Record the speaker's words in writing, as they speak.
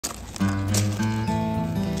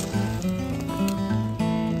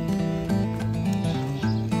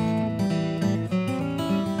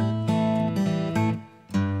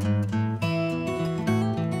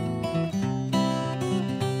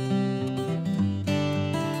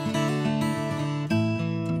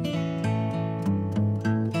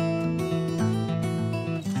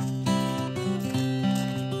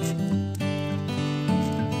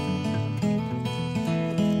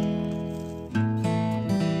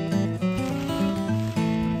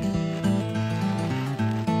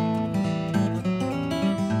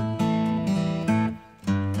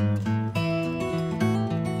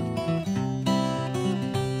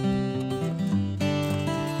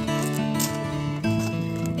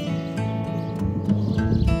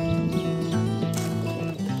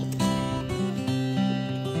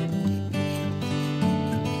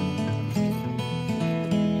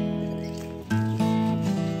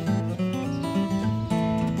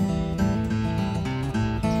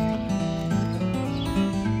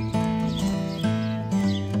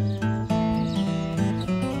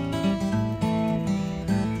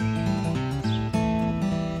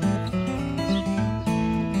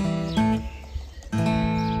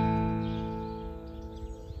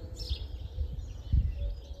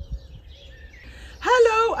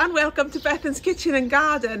welcome to Bethan's Kitchen and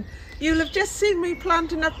Garden. You'll have just seen me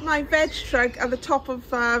planting up my veg trug at the top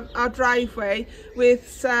of our driveway with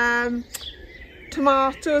some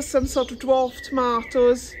tomatoes, some sort of dwarf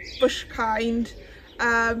tomatoes, bush kind,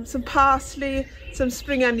 some parsley, some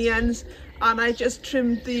spring onions, and I just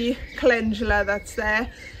trimmed the calendula that's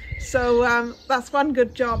there. So that's one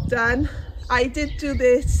good job done. I did do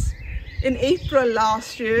this in April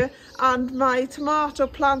last year and my tomato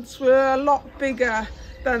plants were a lot bigger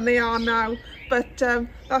than they are now, but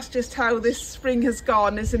that's just how this spring has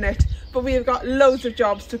gone, isn't it? But we've got loads of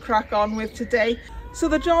jobs to crack on with today. So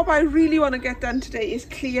the job I really want to get done today is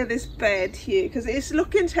clear this bed here, because it's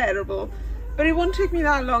looking terrible, but it won't take me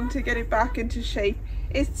that long to get it back into shape.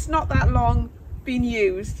 It's not that long been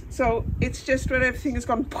used, so it's just where everything has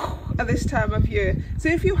gone at this time of year. So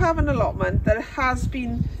if you have an allotment that has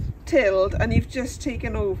been tilled and you've just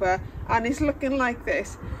taken over and it's looking like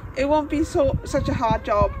this, it won't be such a hard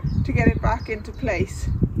job to get it back into place.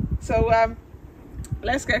 So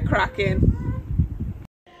let's get cracking.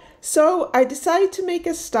 So I decided to make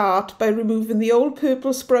a start by removing the old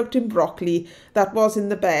purple sprouting broccoli that was in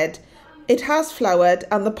the bed. It has flowered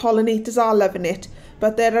and the pollinators are loving it,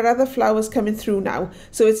 but there are other flowers coming through now,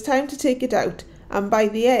 so it's time to take it out, and by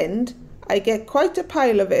the end I get quite a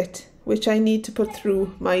pile of it which I need to put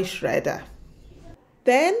through my shredder.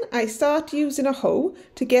 Then I start using a hoe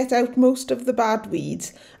to get out most of the bad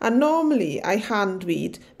weeds, and normally I hand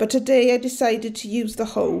weed, but today I decided to use the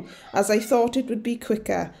hoe as I thought it would be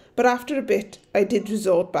quicker, but after a bit I did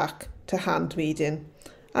resort back to hand weeding.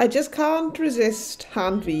 I just can't resist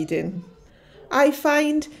hand weeding. I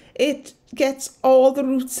find it gets all the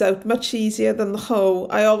roots out much easier than the hoe.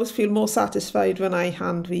 I always feel more satisfied when I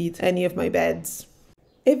hand weed any of my beds.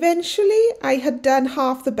 Eventually I had done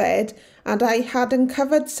half the bed and I had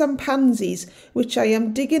uncovered some pansies which I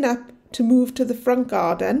am digging up to move to the front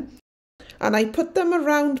garden, and I put them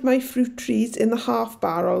around my fruit trees in the half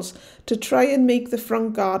barrels to try and make the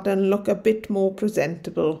front garden look a bit more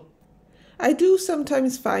presentable. I do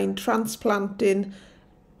sometimes find transplanting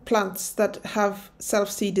plants that have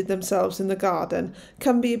self-seeded themselves in the garden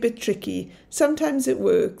can be a bit tricky. Sometimes it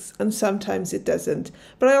works and sometimes it doesn't,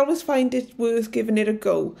 but I always find it worth giving it a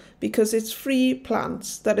go because it's free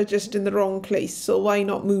plants that are just in the wrong place, so why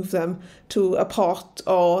not move them to a pot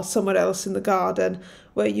or somewhere else in the garden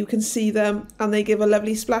where you can see them and they give a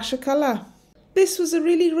lovely splash of colour. This was a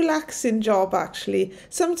really relaxing job actually.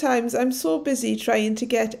 Sometimes I'm so busy trying to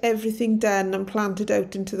get everything done and planted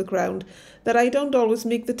out into the ground that I don't always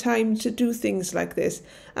make the time to do things like this.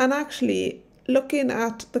 And actually looking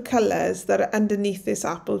at the colours that are underneath this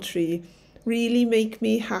apple tree really make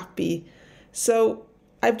me happy. So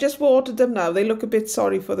I've just watered them now. They look a bit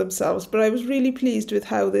sorry for themselves, but I was really pleased with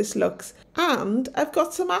how this looks. And I've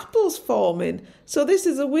got some apples forming. So this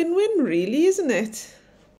is a win-win really, isn't it?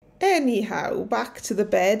 Anyhow, back to the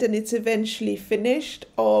bed, and it's eventually finished,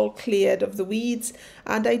 all cleared of the weeds,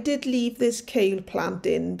 and I did leave this kale plant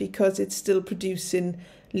in because it's still producing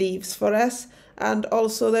leaves for us, and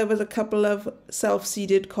also there was a couple of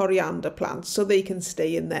self-seeded coriander plants, so they can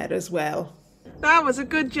stay in there as well. That was a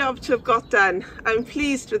good job to have got done. I'm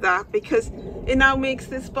pleased with that because it now makes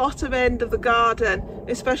this bottom end of the garden,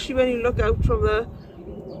 especially when you look out from the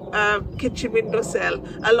kitchen windowsill,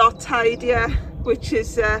 a lot tidier, which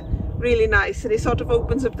is really nice, and it sort of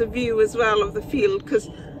opens up the view as well of the field because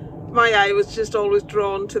my eye was just always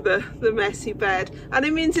drawn to the messy bed. And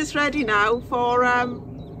it means it's ready now for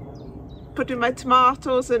putting my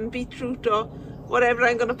tomatoes and beetroot or whatever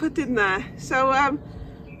I'm going to put in there. So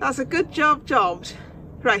that's a good jobbed.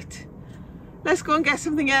 Right, let's go and get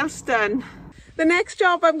something else done. The next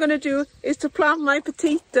job I'm going to do is to plant my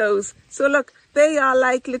potatoes. So look, they are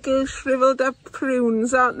like little shriveled up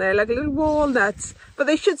prunes, aren't they? Like little walnuts, but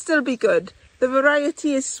they should still be good. The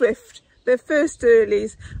variety is Swift. They're first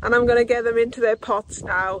earlies, and I'm going to get them into their pots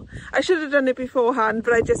now. I should have done it beforehand,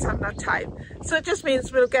 but I just haven't had time. So it just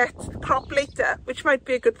means we'll get crop later, which might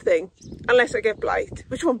be a good thing, unless I get blight,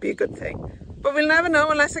 which won't be a good thing. But we'll never know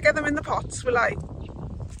unless I get them in the pots, will I?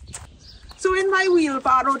 So in my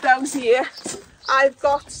wheelbarrow down here, I've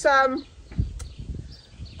got some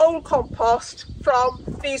old compost from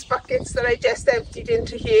these buckets that I just emptied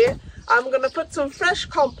into here. I'm going to put some fresh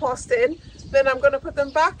compost in, then I'm going to put them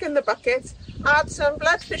back in the buckets, add some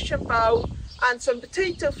bloodfish and bowl and some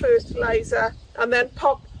potato fertiliser, and then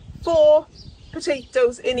pop 4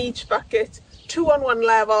 potatoes in each bucket, 2 on one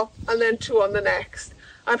level and then 2 on the next,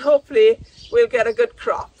 and hopefully we'll get a good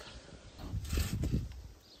crop.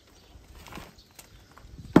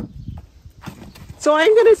 So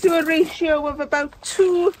I'm going to do a ratio of about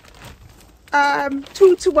 2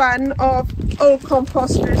 to 1 of old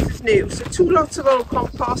compost versus is new. So 2 lots of old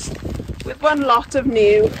compost with 1 lot of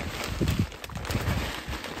new.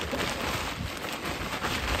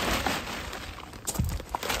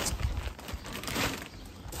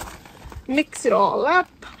 Mix it all up.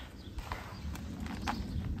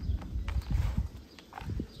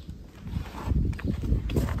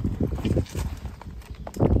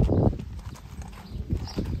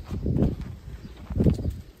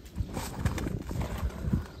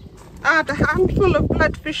 Add a handful of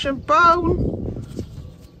bloodfish and bone.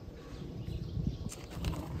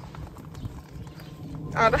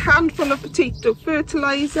 Add a handful of potato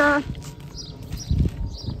fertiliser.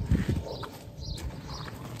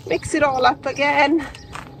 Mix it all up again.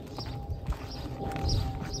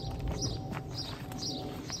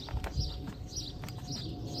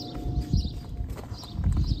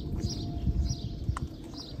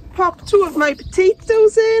 Pop 2 of my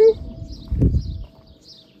potatoes in.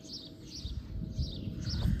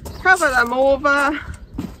 Cover them over.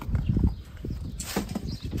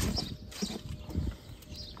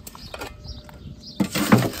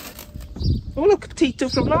 Oh, look, a potato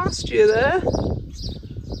from last year there.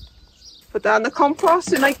 Put that in the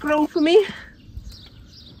compost, it might grow for me.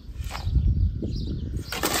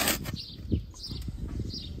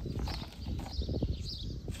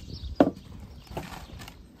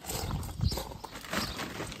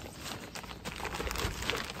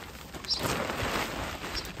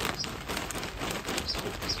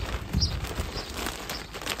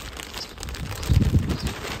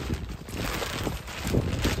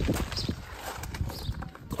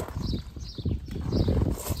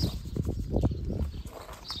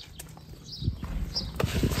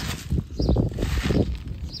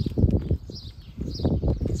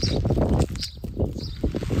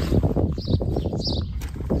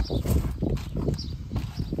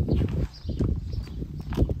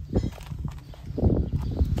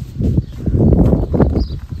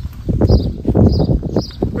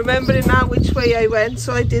 Remembering now which way I went,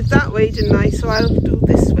 so I did that way, didn't I? So I'll do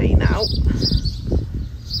this way now.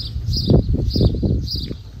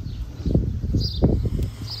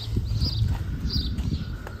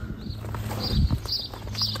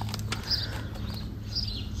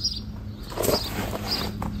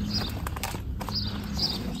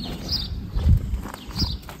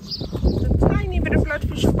 A tiny bit of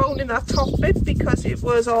bloodfish and bone in that top bit because it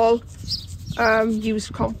was all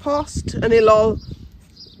used compost, and it'll all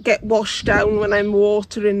get washed down when I'm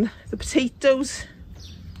watering the potatoes.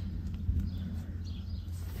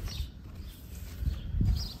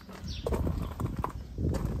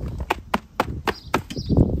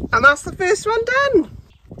 And that's the first one done.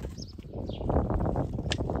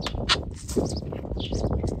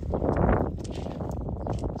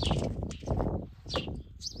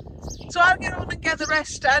 So I'll get on and get the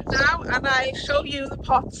rest done now, and I'll show you the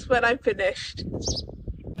pots when I'm finished.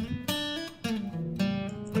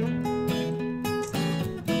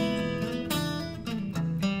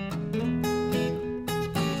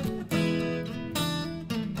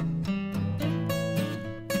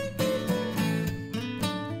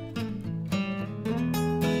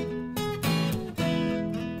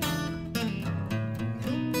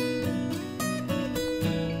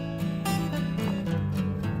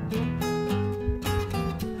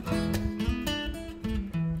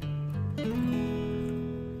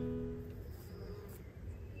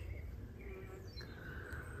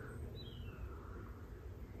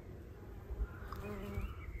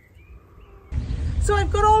 So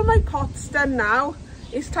I've got all my pots done now.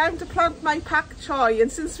 It's time to plant my pak choi,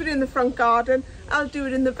 and since we're in the front garden, I'll do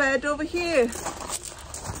it in the bed over here.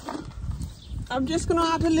 I'm just going to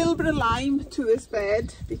add a little bit of lime to this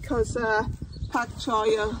bed because pak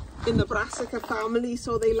choi are in the brassica family,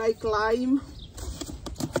 so they like lime.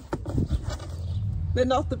 They're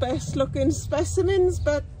not the best looking specimens,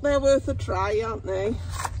 but they're worth a try, aren't they?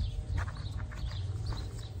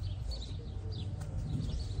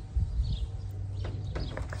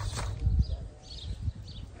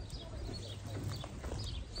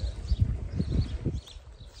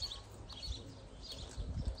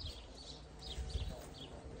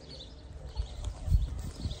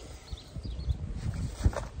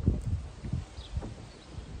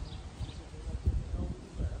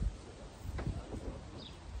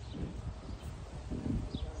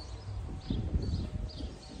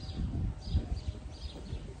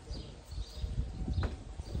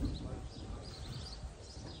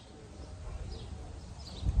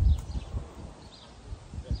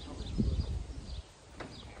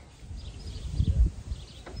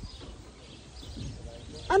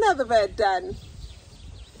 Another bed done.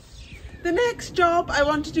 The next job I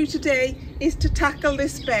want to do today is to tackle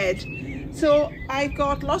this bed. So I've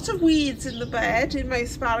got lots of weeds in the bed, in my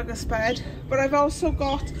asparagus bed, but I've also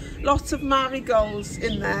got lots of marigolds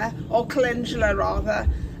in there, or calendula rather,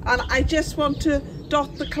 and I just want to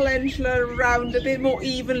dot the calendula around a bit more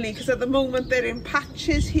evenly because at the moment they're in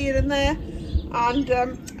patches here and there, and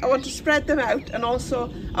I want to spread them out, and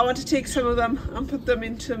also I want to take some of them and put them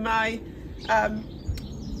into my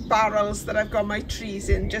barrels that I've got my trees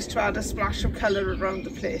in, just to add a splash of colour around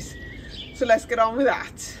the place. So let's get on with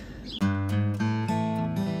that.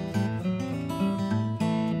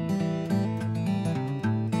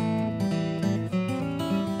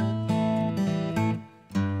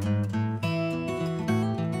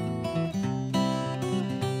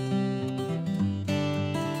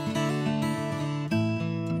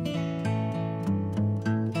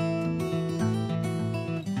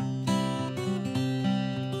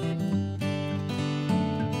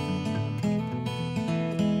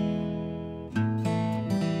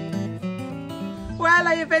 Well,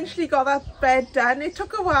 I eventually got that bed done. It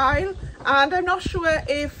took a while, and I'm not sure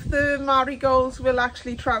if the marigolds will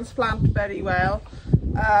actually transplant very well,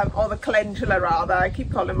 or the calendula rather. I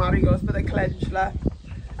keep calling them marigolds, but they're calendula.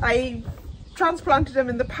 I transplanted them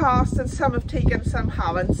in the past, and some have taken, some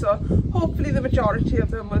haven't, so hopefully the majority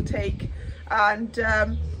of them will take. And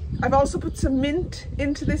I've also put some mint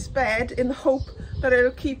into this bed in the hope that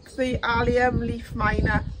it'll keep the allium leaf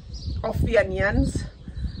miner off the onions.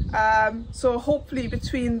 So hopefully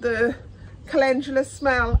between the calendula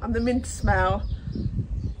smell and the mint smell,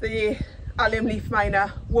 the allium leaf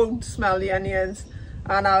miner won't smell the onions,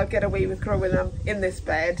 and I'll get away with growing them in this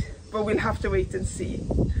bed, but we'll have to wait and see.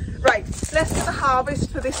 Right, let's get the harvest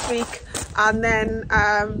for this week, and then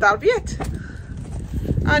that'll be it.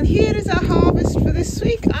 And here is our harvest for this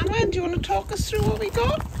week. Anwen, do you want to talk us through what we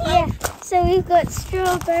got? Yeah, so we've got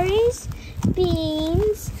strawberries,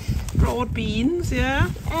 beans, broad beans, yeah.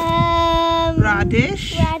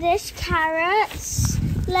 Radish, carrots,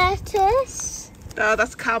 lettuce.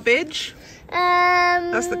 That's cabbage.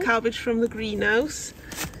 That's the cabbage from the greenhouse.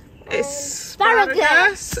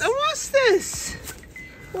 Asparagus. And what's this?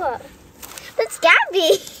 What? That's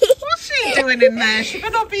Gabby. What's she doing in there? She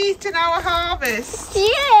better not be eating our harvest.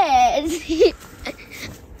 Yes.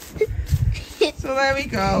 So there we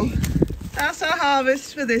go. That's our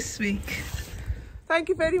harvest for this week. Thank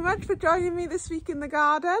you very much for joining me this week in the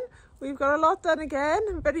garden. We've got a lot done again.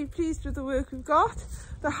 I'm very pleased with the work we've got.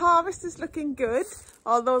 The harvest is looking good,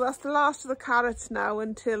 although that's the last of the carrots now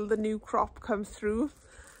until the new crop comes through.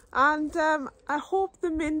 And I hope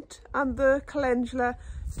the mint and the calendula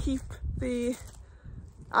keep the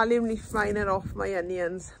allium leaf miner off my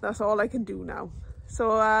onions. That's all I can do now.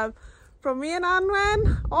 So from me and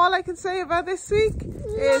Anwen, all I can say about this week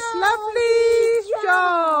is lovely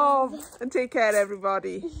job. And take care,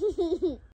 everybody.